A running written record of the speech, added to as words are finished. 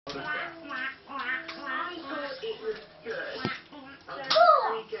I thought it was good.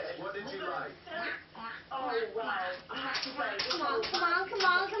 Very good. What did you like? Oh, wow. I have to say, Come on.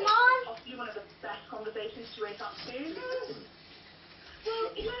 possibly one of the best conversations to wake up to.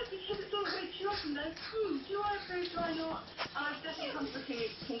 Well, because it's all way too often though, do I approve, do I not? And I've definitely come to the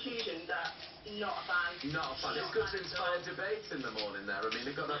conclusion that not a fan. Not a fan. It's good to inspire debate in the morning there. I mean,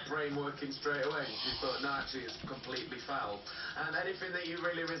 it got that brain working straight away. You thought, no, actually, it's completely foul. And anything that you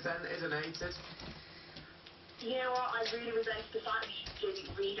really resented and hated? You know what, I really resented the fact that she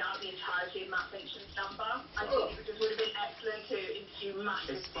didn't read out the entirety of Matt Finch's number. I think it just would have been excellent to do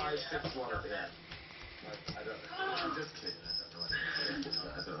massive. It's 561 at the end. I don't know. I'm just kidding. I don't know what it is.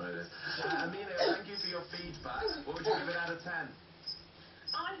 I don't know what it is. Amelia, thank you for your feedback. What would you give it out of 10?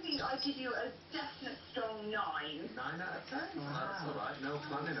 I think I'd give you a definite strong 9. 9 out of 10? Wow. That's all right. No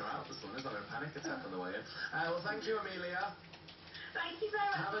planning her out this one. There's not a panic attack on the way in. Well, thank you, Amelia. Thank you very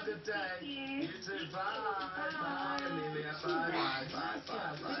much. Have a good day. You too. Bye. Bye, Amelia. Bye.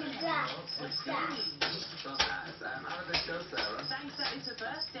 What's that? How did this go, Sarah? Thanks, that is a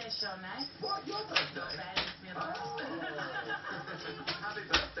birthday show now. What? Your birthday? Happy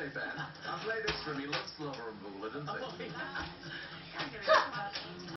birthday, Ben. I played this for him. He loves Slover and Booler, doesn't he? Can't get it.